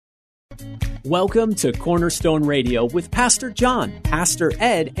Welcome to Cornerstone Radio with Pastor John, Pastor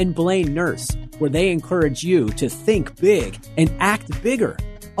Ed, and Blaine Nurse, where they encourage you to think big and act bigger.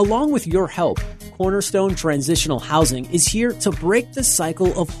 Along with your help, Cornerstone Transitional Housing is here to break the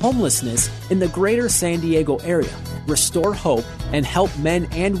cycle of homelessness in the greater San Diego area, restore hope, and help men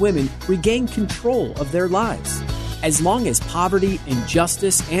and women regain control of their lives. As long as poverty,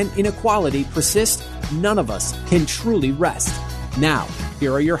 injustice, and inequality persist, none of us can truly rest. Now,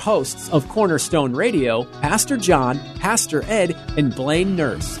 here are your hosts of Cornerstone Radio, Pastor John, Pastor Ed, and Blaine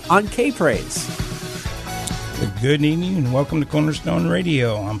Nurse on K-Praise. Good evening and welcome to Cornerstone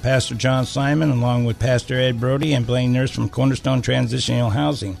Radio. I'm Pastor John Simon along with Pastor Ed Brody and Blaine Nurse from Cornerstone Transitional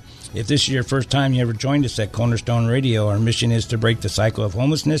Housing. If this is your first time you ever joined us at Cornerstone Radio, our mission is to break the cycle of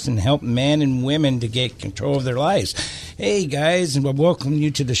homelessness and help men and women to get control of their lives. Hey, guys, and we'll welcome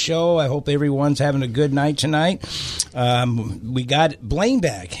you to the show. I hope everyone's having a good night tonight. We got Blaine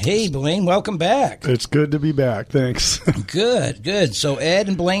back. Hey, Blaine, welcome back. It's good to be back. Thanks. Good. So Ed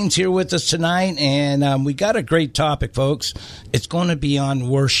and Blaine's here with us tonight, and we got a great topic, folks. It's going to be on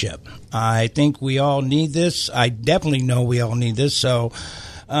worship. I think we all need this. I definitely know we all need this, so...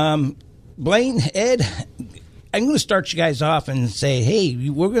 Blaine, Ed, I'm going to start you guys off and say, hey,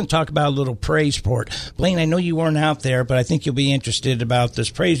 we're going to talk about a little praise report. Blaine, I know you weren't out there, but I think you'll be interested about this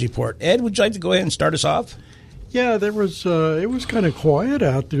praise report. Ed, would you like to go ahead and start us off? Yeah, it was kind of quiet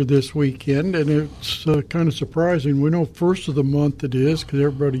out there this weekend, and it's kind of surprising. We know first of the month it is because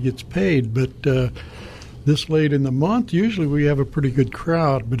everybody gets paid, but this late in the month, usually we have a pretty good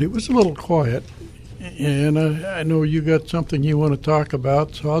crowd, but it was a little quiet. And I know you got something you want to talk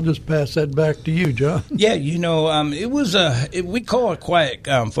about, so I'll just pass that back to you, John. Yeah, it was we call it quiet,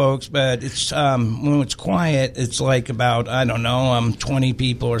 folks, but it's when it's quiet, it's like about 20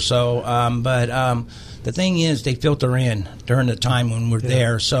 people or so. But the thing is, they filter in during the time when we're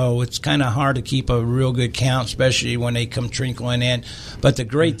there, so it's kind of hard to keep a real good count, especially when they come trickling in. But the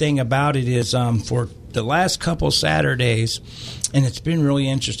great thing about it is, for the last couple Saturdays, and it's been really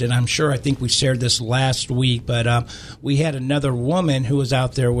interesting. I think we shared this last week, but we had another woman who was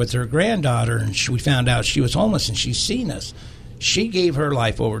out there with her granddaughter, and we found out she was homeless, and she's seen us. She gave her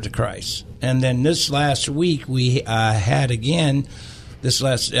life over to Christ. And then this last week, we had again, this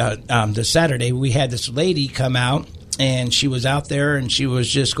Saturday, we had this lady come out, and she was out there, and she was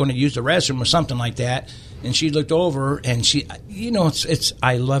just going to use the restroom or something like that. And she looked over, and she,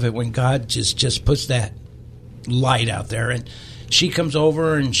 I love it when God just puts that light out there. And she comes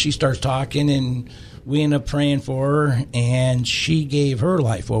over, and she starts talking, and we end up praying for her, and she gave her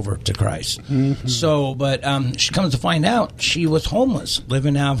life over to Christ. Mm-hmm. So, but she comes to find out she was homeless,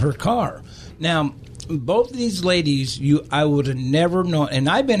 living out of her car. Now, both of these ladies, I would have never known, and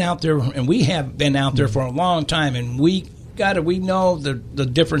I've been out there, and we have been out there for a long time, and we know the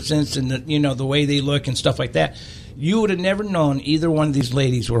differences in the way they look and stuff like that. You would have never known either one of these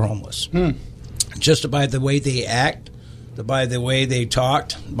ladies were homeless. Just by the way they act, by the way they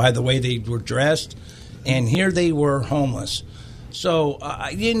talked, by the way they were dressed, and here they were homeless. So,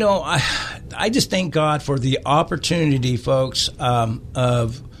 I just thank God for the opportunity, folks,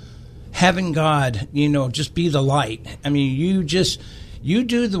 of having God, just be the light. I mean, you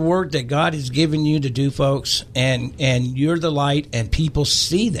do the work that God has given you to do, folks, and you're the light, and people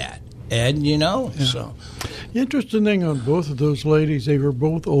see that, Ed, Yeah. So. Interesting thing on both of those ladies, they were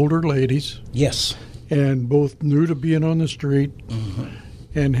both older ladies. Yes. And both new to being on the street,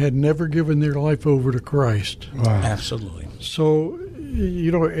 and had never given their life over to Christ. Wow. Absolutely. So,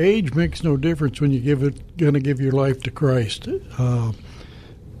 age makes no difference when you're going to give your life to Christ.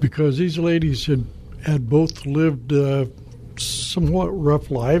 Because these ladies had both lived somewhat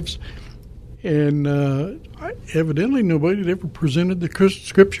rough lives, and evidently nobody had ever presented the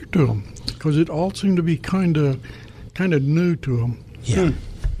scripture to them because it all seemed to be kind of new to them. Yeah.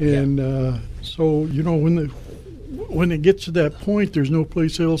 And so when it gets to that point, there's no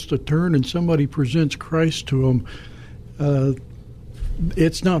place else to turn, and somebody presents Christ to them.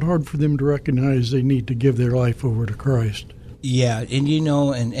 It's not hard for them to recognize they need to give their life over to Christ. Yeah, and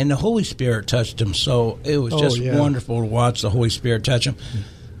and the Holy Spirit touched him, so it was just wonderful to watch the Holy Spirit touch him.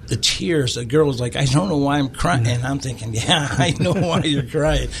 The tears, the girl was like, I don't know why I'm crying. And I'm thinking, yeah, I know why you're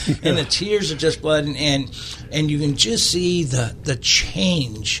crying. And the tears are just blood, and you can just see the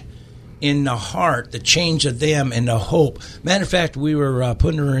change in the heart, the change of them and the hope. Matter of fact, we were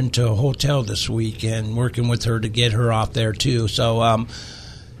putting her into a hotel this week and working with her to get her off there, too. So,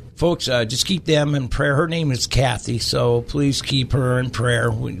 folks, just keep them in prayer. Her name is Kathy, so please keep her in prayer.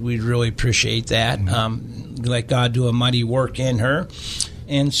 We'd really appreciate that. Let God do a mighty work in her.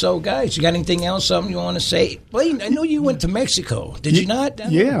 And so, guys, you got anything else, something you want to say? Blaine, I know you went to Mexico. Did you not?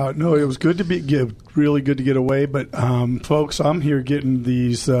 Yeah, no, it was good to really good to get away. But, folks, I'm here getting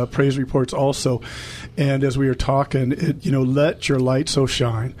these praise reports also. And as we were talking, let your light so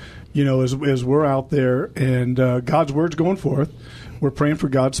shine. As we're out there and God's word's going forth, we're praying for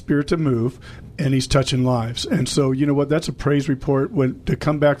God's Spirit to move, and He's touching lives. And so, you know what? That's a praise report to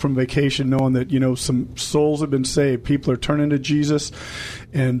come back from vacation knowing that, some souls have been saved. People are turning to Jesus,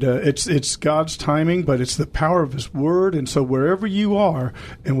 and it's God's timing, but it's the power of His word. And so wherever you are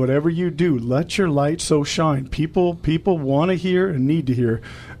and whatever you do, let your light so shine. People want to hear and need to hear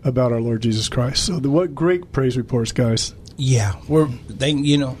about our Lord Jesus Christ. So what great praise reports, guys. Yeah, but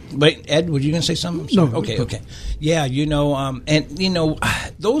Ed, were you going to say something? No. Okay. Yeah,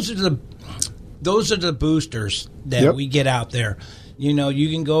 those are the boosters that we get out there. You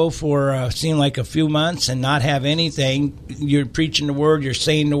can go for seem like a few months and not have anything. You're preaching the word, you're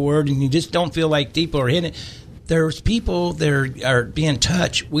saying the word, and you just don't feel like people are hitting it. There's people that are being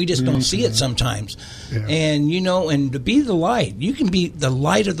touched. We just don't see it sometimes. Yeah. And, and to be the light, you can be the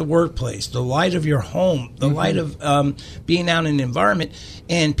light of the workplace, the light of your home, the light of being out in the environment.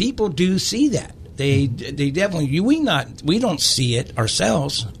 And people do see that. They definitely, we don't see it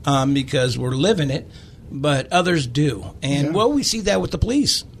ourselves because we're living it, but others do. And, we see that with the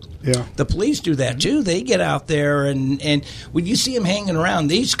police. Yeah, the police do that too. They get out there, and when you see them hanging around,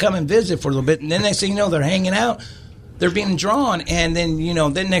 they just come and visit for a little bit, and then next thing you know, they're hanging out, they're being drawn, and then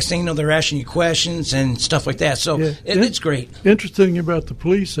then next thing you know, they're asking you questions and stuff like that. So it's great. Interesting about the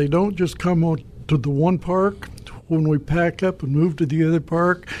police, they don't just come on to the one park when we pack up and move to the other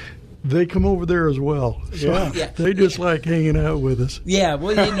park. They come over there as well. So they just like hanging out with us. Yeah,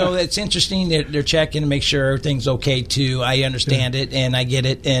 well, it's interesting that they're checking to make sure everything's okay, too. I understand it, and I get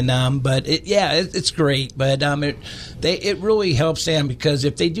it. And but, it's great. But it really helps them because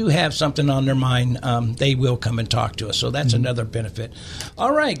if they do have something on their mind, they will come and talk to us. So that's another benefit.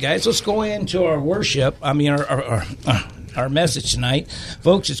 All right, guys, let's go into our worship. Our message tonight.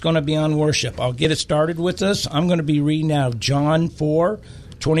 Folks, it's going to be on worship. I'll get it started with us. I'm going to be reading out of John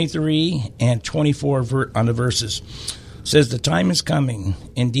 4:23 and 24 on the verses. It says, the time is coming,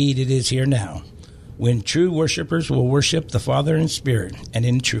 indeed it is here now, when true worshipers will worship the Father in spirit and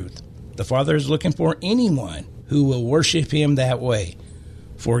in truth. The Father is looking for anyone who will worship Him that way,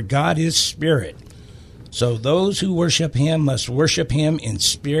 for God is spirit. So those who worship Him must worship Him in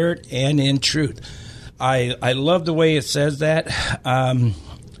spirit and in truth. I love the way it says that.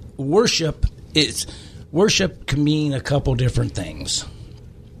 Worship can mean a couple different things.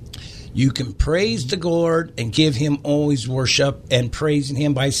 You can praise the Lord and give Him always worship and praising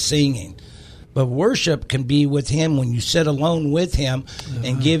Him by singing. But worship can be with Him when you sit alone with Him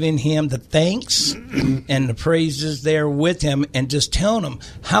and giving Him the thanks and the praises there with Him and just telling Him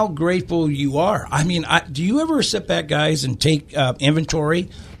how grateful you are. I mean, do you ever sit back, guys, and take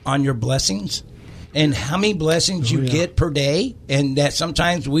inventory on your blessings and how many blessings you get per day? And that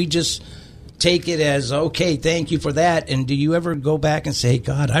sometimes we just take it as, okay, thank you for that. And do you ever go back and say,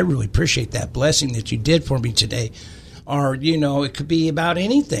 God, I really appreciate that blessing that you did for me today? Or, it could be about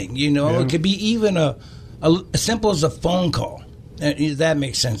anything, It could be even a simple as a phone call. That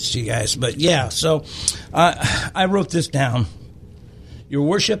makes sense to you guys. But, so I wrote this down. Your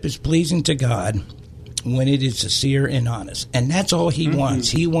worship is pleasing to God when it is sincere and honest. And that's all He wants.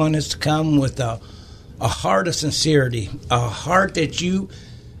 He wants us to come with a heart of sincerity, a heart that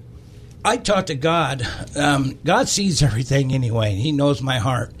I talk to God. God sees everything anyway. He knows my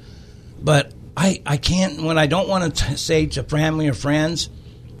heart. But I can't, when I don't want to say to family or friends,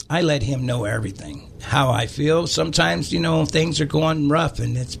 I let Him know everything, how I feel. Sometimes, things are going rough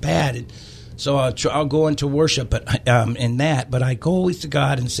and it's bad. And so I'll go into worship but in that. But I go always to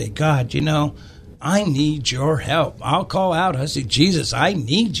God and say, God, I need your help. I'll call out. I say, Jesus, I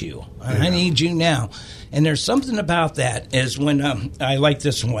need you. I need you now. And there's something about that is when I like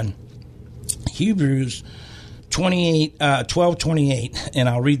this one. Hebrews 12:28, and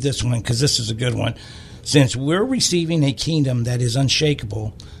I'll read this one because this is a good one. Since we're receiving a kingdom that is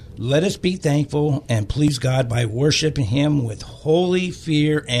unshakable, let us be thankful and please God by worshiping Him with holy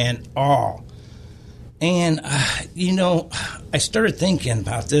fear and awe. And, I started thinking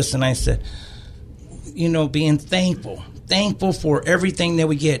about this, and I said, being thankful for everything that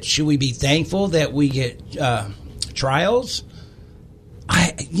we get. Should we be thankful that we get trials?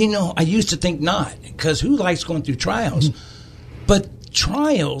 I used to think not, because who likes going through trials? But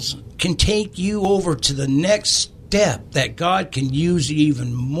trials can take you over to the next step that God can use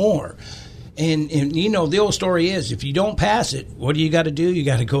even more. And the old story is, if you don't pass it, what do you got to do? You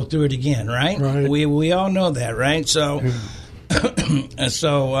got to go through it again, right? We all know that, right? So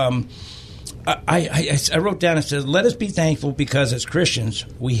So I wrote down, it says, let us be thankful because as Christians,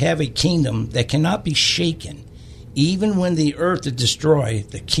 we have a kingdom that cannot be shaken. Even when the earth is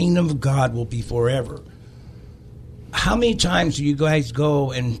destroyed, the kingdom of God will be forever. How many times do you guys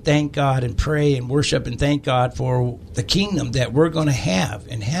go and thank God and pray and worship and thank God for the kingdom that we're going to have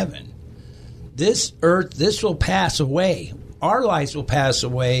in heaven? This earth, this will pass away. Our lives will pass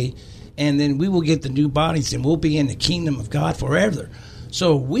away, and then we will get the new bodies, and we'll be in the kingdom of God forever.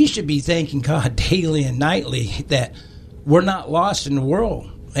 So we should be thanking God daily and nightly that we're not lost in the world.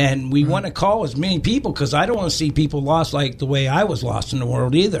 And we want to call as many people, because I don't want to see people lost like the way I was lost in the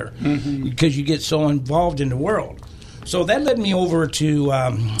world either, because you get so involved in the world. So that led me over to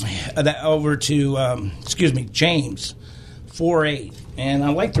James 4:8, and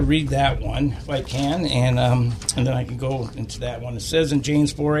I'd like to read that one if I can, and then I can go into that one. It says in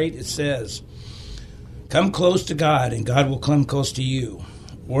James 4:8, it says, "Come close to God, and God will come close to you.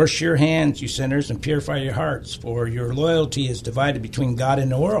 Wash your hands, you sinners, and purify your hearts, for your loyalty is divided between God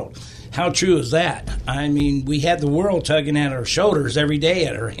and the world." How true is that? I mean, we had the world tugging at our shoulders every day,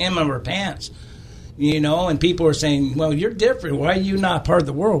 at our hem of our pants. And people are saying, well, you're different. Why are you not part of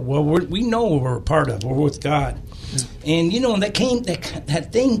the world? Well, we know what we're a part of. We're with God. And, that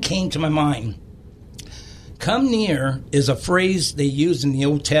thing came to my mind. Come near is a phrase they use in the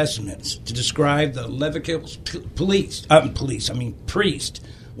Old Testament to describe the Levitical priest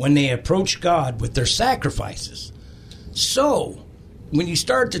when they approach God with their sacrifices. So, when you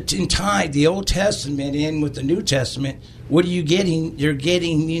start to tie the Old Testament in with the New Testament, what are you getting? You're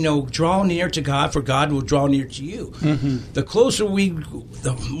getting, draw near to God, for God will draw near to you. The closer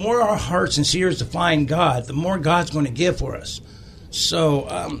the more our hearts and ears to find God, the more God's going to give for us.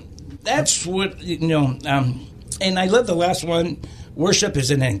 So that's what, and I love the last one. Worship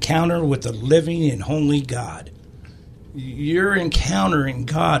is an encounter with the living and holy God. You're encountering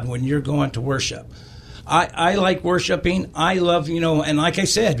God when you're going to worship. I like worshiping. I love, and like I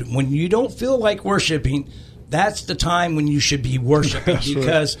said, when you don't feel like worshiping, that's the time when you should be worshiping,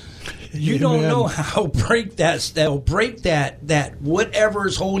 because you don't know how that'll break that whatever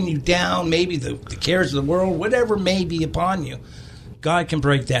is holding you down, maybe the cares of the world, whatever may be upon you, God can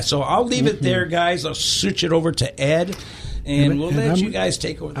break that. So I'll leave it there, guys. I'll switch it over to Ed, and we'll let you guys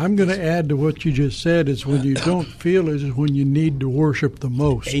take over. I'm going to add to what you just said, is when you don't feel it is when you need to worship the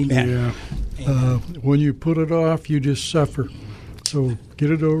most. Amen. Yeah. When you put it off, you just suffer. So get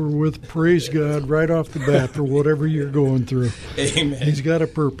it over with. Praise God right off the bat for whatever you're going through. Amen. He's got a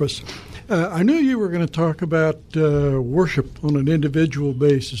purpose. I knew you were going to talk about worship on an individual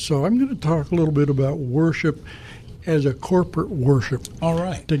basis, so I'm going to talk a little bit about worship as a corporate worship. All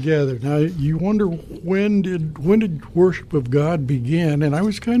right. Together. Now, you wonder when did worship of God begin? And I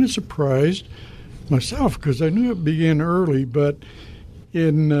was kind of surprised myself, because I knew it began early, but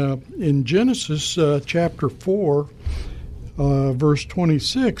in Genesis chapter 4, verse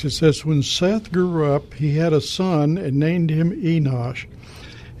 26, it says, "When Seth grew up, he had a son and named him Enosh.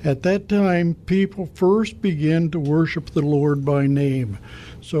 At that time, people first began to worship the Lord by name."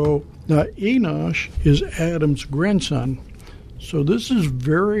 So now Enosh is Adam's grandson. So this is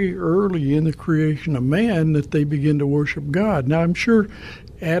very early in the creation of man that they begin to worship God. Now, I'm sure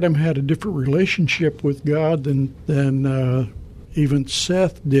Adam had a different relationship with God than even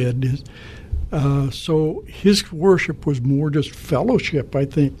Seth did. So his worship was more just fellowship, I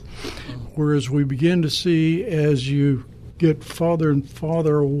think. Whereas we begin to see, as you get farther and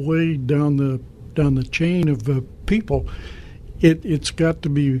farther away down the chain of people, it's got to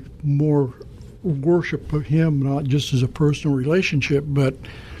be more worship of Him, not just as a personal relationship, but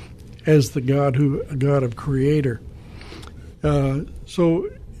as the God of Creator. So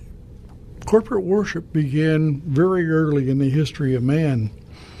corporate worship began very early in the history of man.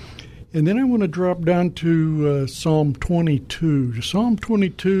 And then I want to drop down to Psalm 22. Psalm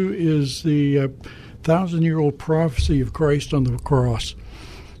 22 is the 1,000-year-old prophecy of Christ on the cross.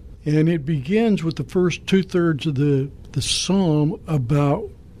 And it begins with the first two-thirds of the psalm about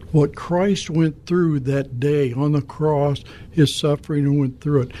what Christ went through that day on the cross, his suffering, and went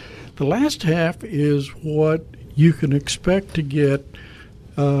through it. The last half is what you can expect to get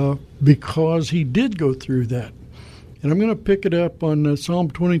because he did go through that. And I'm going to pick it up on Psalm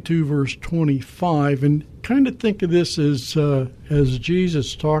 22, verse 25, and kind of think of this as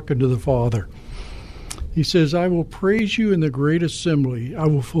Jesus talking to the Father. He says, "I will praise you in the great assembly. I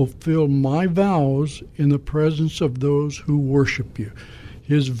will fulfill my vows in the presence of those who worship you."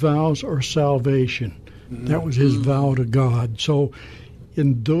 His vows are salvation. That was his vow to God. So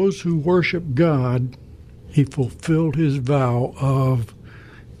in those who worship God, he fulfilled his vow of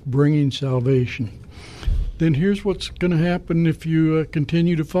bringing salvation. then here's what's going to happen if you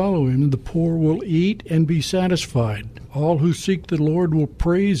continue to follow him. The poor will eat and be satisfied. All who seek the Lord will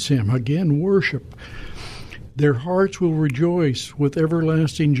praise him. Again, worship. Their hearts will rejoice with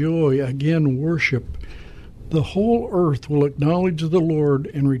everlasting joy. Again, worship. The whole earth will acknowledge the Lord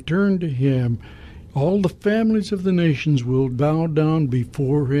and return to him. All the families of the nations will bow down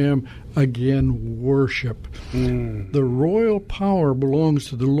before him. Again, worship. The royal power belongs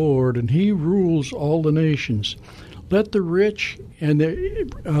to the Lord, and he rules all the nations. Let the rich of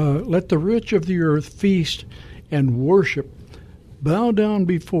the earth feast and worship. Bow down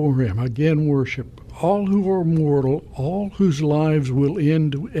before him. Again, worship. All who are mortal, all whose lives will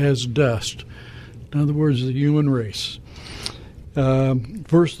end as dust. In other words, the human race.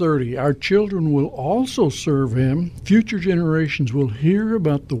 Verse 30, our children will also serve him. Future generations will hear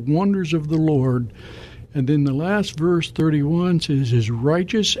about the wonders of the Lord. And then the last verse, 31, says, his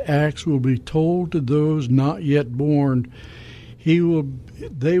righteous acts will be told to those not yet born.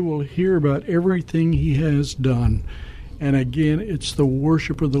 They will hear about everything he has done. And again, it's the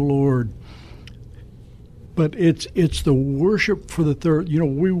worship of the Lord. But it's the worship for the third.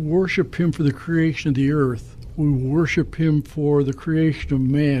 We worship him for the creation of the earth. We worship him for the creation of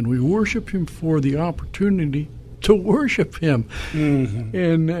man. We worship him for the opportunity to worship him.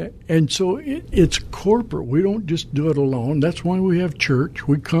 And so it's corporate. We don't just do it alone. That's why we have church.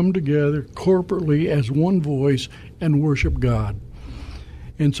 We come together corporately as one voice and worship God.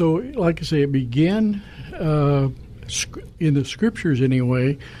 And so, like I say, it began in the scriptures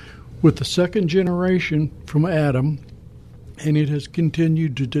anyway, with the second generation from Adam, and it has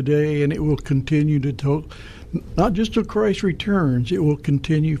continued to today, and it will continue to not just till Christ returns, it will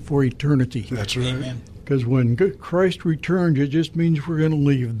continue for eternity. That's right. Amen. Because when Christ returns, it just means we're going to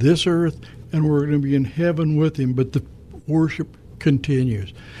leave this earth and we're going to be in heaven with him, but the worship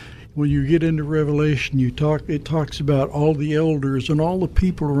continues. When you get into Revelation, it talks about all the elders and all the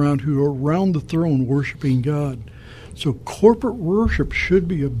people around who are around the throne worshiping God. So corporate worship should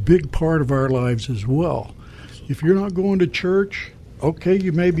be a big part of our lives as well. If you're not going to church, okay,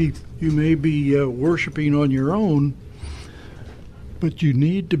 you may be worshiping on your own, but you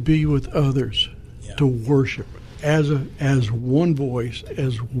need to be with others to worship as one voice,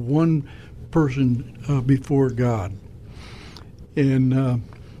 as one person before God. And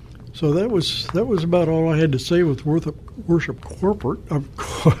so that was about all I had to say with worship corporate.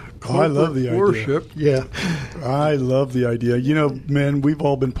 I love the worship. idea. Yeah, I love the idea. Men, we've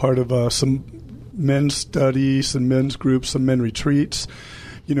all been part of some men's studies, some men's groups, some men retreats.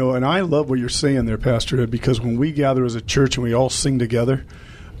 And I love what you're saying there, Pastor Ed, because when we gather as a church and we all sing together,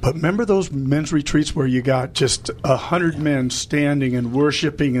 but remember those men's retreats where you got just 100 men standing and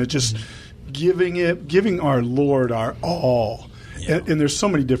worshiping and just giving our Lord our all. Yeah. And there's so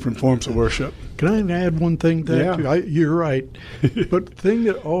many different forms of worship. Can I add one thing to that? Yeah. You're right. But the thing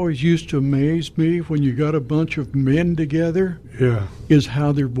that always used to amaze me when you got a bunch of men together is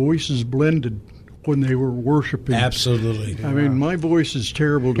how their voices blended when they were worshiping. Absolutely. I mean, my voice is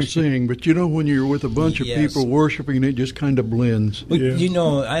terrible to sing, but when you're with a bunch of people worshiping, it just kind of blends.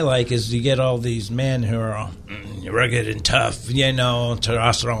 Well, I like is you get all these men who are rugged and tough,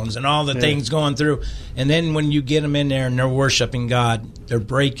 testosterones and all the things going through. And then when you get them in there and they're worshiping God, they're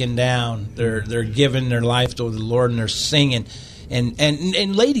breaking down, they're giving their life to the Lord, and they're singing.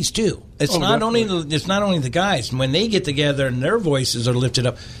 And ladies too. It's not only the guys. When they get together and their voices are lifted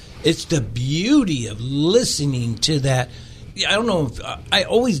up, it's the beauty of listening to that. I don't know. I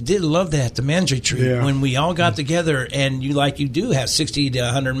always did love that, the men's retreat, when we all got together and you do have 60 to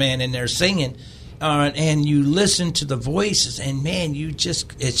 100 men in there singing, and you listen to the voices, and man, you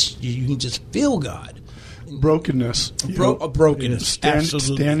can just feel God. Brokenness. Brokenness.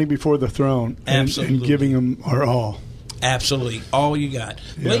 Standing before the throne and giving him our all. Absolutely. All you got.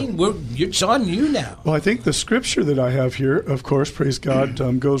 Blaine, it's on you now. Well, I think the scripture that I have here, of course, praise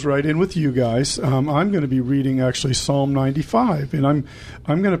God, goes right in with you guys. I'm going to be reading actually Psalm 95, and I'm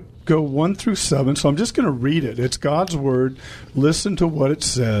going to go 1 through 7, so I'm just going to read it. It's God's word. Listen to what it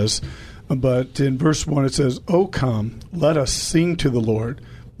says. But in verse 1 it says, "O come, let us sing to the Lord.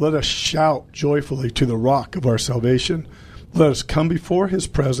 Let us shout joyfully to the rock of our salvation. Let us come before his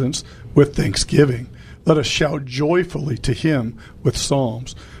presence with thanksgiving. Let us shout joyfully to him with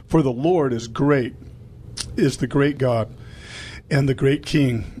psalms. For the Lord is great, is the great God, and the great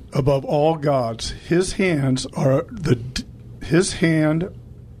King above all gods. In his hand are the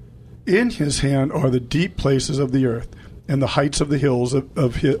deep places of the earth, and the heights of the hills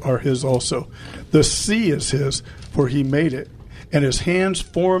are his also. The sea is his, for he made it, and his hands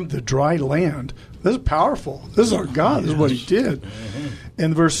formed the dry land. This is powerful. This is our God. This is what he did.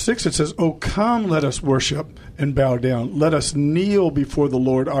 In verse 6 it says, "O come, let us worship and bow down. Let us kneel before the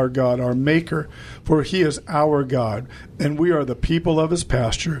Lord our God, our Maker, for he is our God, and we are the people of his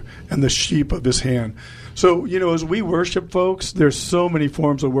pasture and the sheep of his hand." So, as we worship, folks, there's so many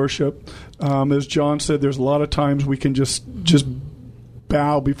forms of worship. As John said, there's a lot of times we can just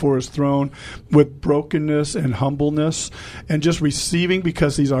bow before his throne with brokenness and humbleness and just receiving,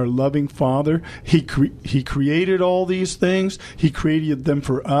 because he's our loving Father. He created all these things. He created them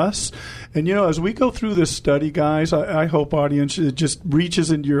for us. And, as we go through this study, guys, I hope, audience, it just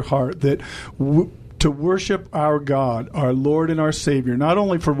reaches into your heart that to worship our God, our Lord and our Savior, not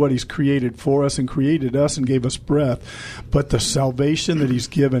only for what he's created for us and created us and gave us breath, but the salvation that he's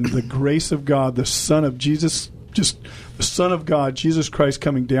given, the grace of God, the Son of Jesus, just the Son of God, Jesus Christ,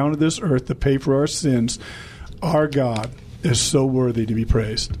 coming down to this earth to pay for our sins. Our God is so worthy to be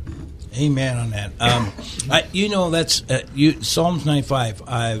praised. Amen on that. That's Psalms 95.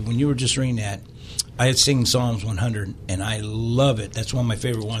 When you were just reading that, I had sing Psalms 100, and I love it. That's one of my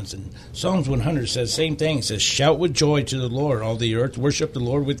favorite ones. And Psalms 100 says the same thing. It says, "Shout with joy to the Lord, all the earth. Worship the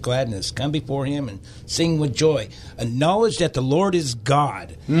Lord with gladness. Come before him and sing with joy. Acknowledge that the Lord is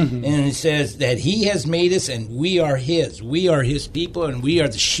God." Mm-hmm. And it says that he has made us, and we are his. We are his people, and we are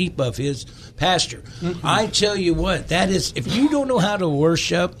the sheep of his pasture. Mm-hmm. I tell you what, that is, if you don't know how to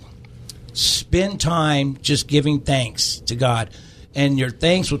worship, spend time just giving thanks to God. And your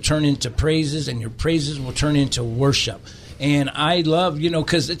thanks will turn into praises, and your praises will turn into worship. And I love,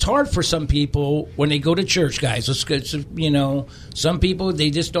 because it's hard for some people when they go to church, guys. Some people, they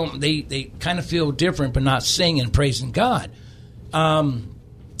just don't, they kind of feel different, but not singing and praising God. And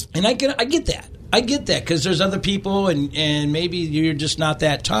I get that. I get that, because there's other people, and maybe you're just not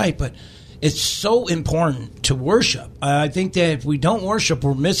that type, but it's so important to worship. I think that if we don't worship,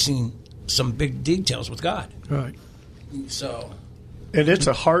 we're missing some big details with God. Right. So... And it's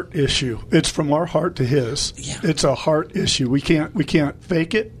a heart issue. It's from our heart to his. Yeah. It's a heart issue. We can't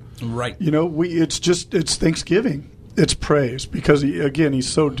fake it. Right. It's Thanksgiving. It's praise, because he's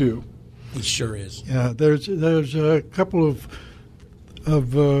so due. He sure is. Yeah. There's a couple of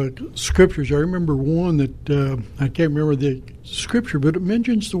scriptures. I remember one that I can't remember the scripture, but it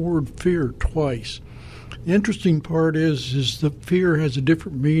mentions the word fear twice. The interesting part is that fear has a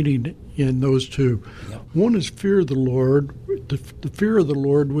different meaning in those two. Yep. One is fear of the Lord, the fear of the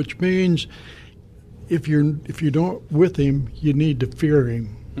Lord, which means if you don't with him, you need to fear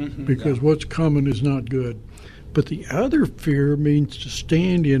him, because what's coming is not good. But the other fear means to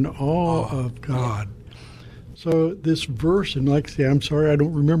stand in awe of God. So this verse, and like I say, I'm sorry I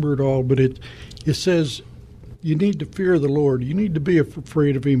don't remember it all, but it says you need to fear the Lord. You need to be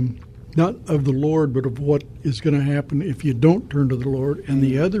afraid of him. Not of the Lord, but of what is going to happen if you don't turn to the Lord. And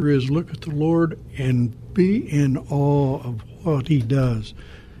the other is look at the Lord and be in awe of what he does.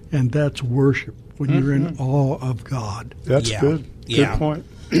 And that's worship, when you're in awe of God. That's good. Good point.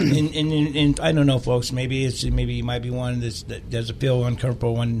 And I don't know, folks, maybe you might be one that doesn't feel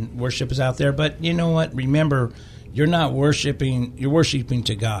uncomfortable when worship is out there. But you know what? Remember, you're not worshiping, you're worshiping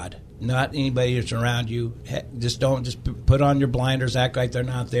to God. Not anybody that's around you. Just put on your blinders, act like they're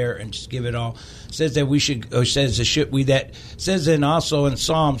not there, and just give it all. It says that we should. Says in also in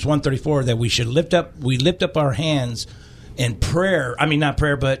Psalms 134 that we should lift up our hands in prayer. I mean, not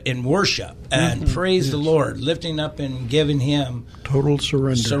prayer, but in worship and praise the Lord, lifting up and giving him total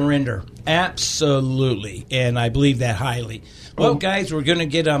surrender. Absolutely, and I believe that highly. Well, guys, we're going to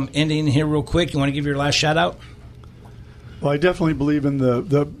get ending here real quick. You want to give your last shout out? Well, I definitely believe in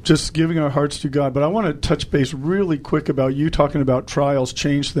the just giving our hearts to God, but I want to touch base really quick about you talking about trials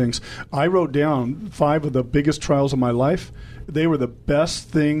change things. I wrote down 5 of the biggest trials of my life. They were the best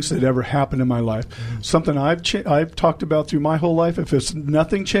things that ever happened in my life. Something I've talked about through my whole life. If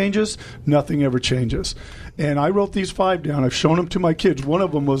nothing changes, nothing ever changes. And I wrote these 5 down. I've shown them to my kids. One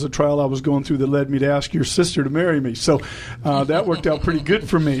of them was a trial I was going through that led me to ask your sister to marry me. So that worked out pretty good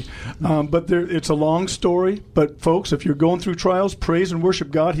for me. But it's a long story. But, folks, if you're going through trials, praise and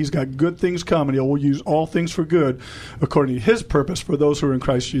worship God. He's got good things coming. He will use all things for good according to his purpose for those who are in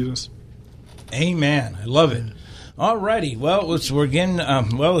Christ Jesus. Amen. I love it. All righty. Well, we're getting,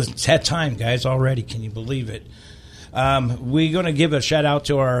 it's that time, guys, already. Can you believe it? We're going to give a shout-out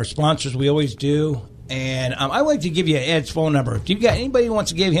to our sponsors. We always do. And I'd like to give you Ed's phone number. If you've got anybody who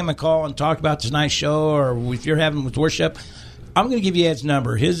wants to give him a call and talk about tonight's show, or if you're having with worship, I'm going to give you Ed's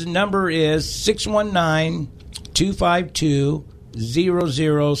number. His number is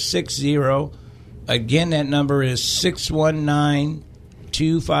 619-252-0060. Again, that number is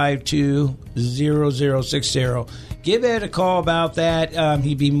 619-252-0060. give Ed a call about that.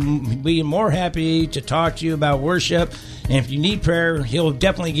 He'd be more happy to talk to you about worship. And if you need prayer, he'll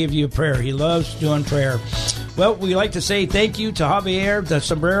definitely give you a prayer. He loves doing prayer. Well, we'd like to say thank you to Javier, the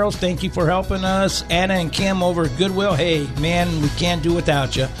Sombreros. Thank you for helping us. Anna and Kim over at Goodwill. Hey, man, we can't do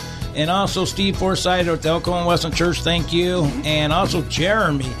without you. And also Steve Forsythe at the Elkhorn Western Church, thank you. And also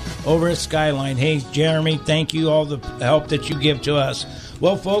Jeremy over at Skyline. Hey, Jeremy, thank you, all the help that you give to us.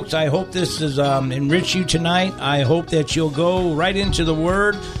 Well, folks, I hope this has enriched you tonight. I hope that you'll go right into the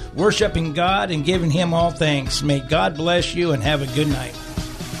Word, worshiping God and giving Him all thanks. May God bless you and have a good night.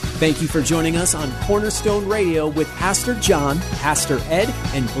 Thank you for joining us on Cornerstone Radio with Pastor John, Pastor Ed,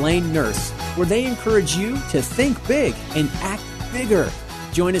 and Blaine Nurse, where they encourage you to think big and act bigger.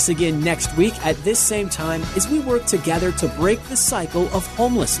 Join us again next week at this same time as we work together to break the cycle of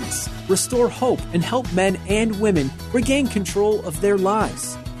homelessness, restore hope, and help men and women regain control of their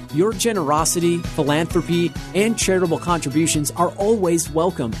lives. Your generosity, philanthropy, and charitable contributions are always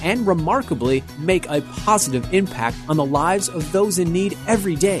welcome and remarkably make a positive impact on the lives of those in need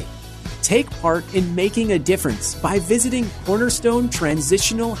every day. Take part in making a difference by visiting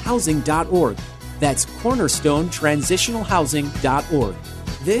cornerstonetransitionalhousing.org. That's cornerstonetransitionalhousing.org.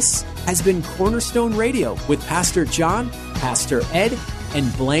 This has been Cornerstone Radio with Pastor John, Pastor Ed,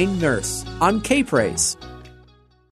 and Blaine Nurse on K-Praise.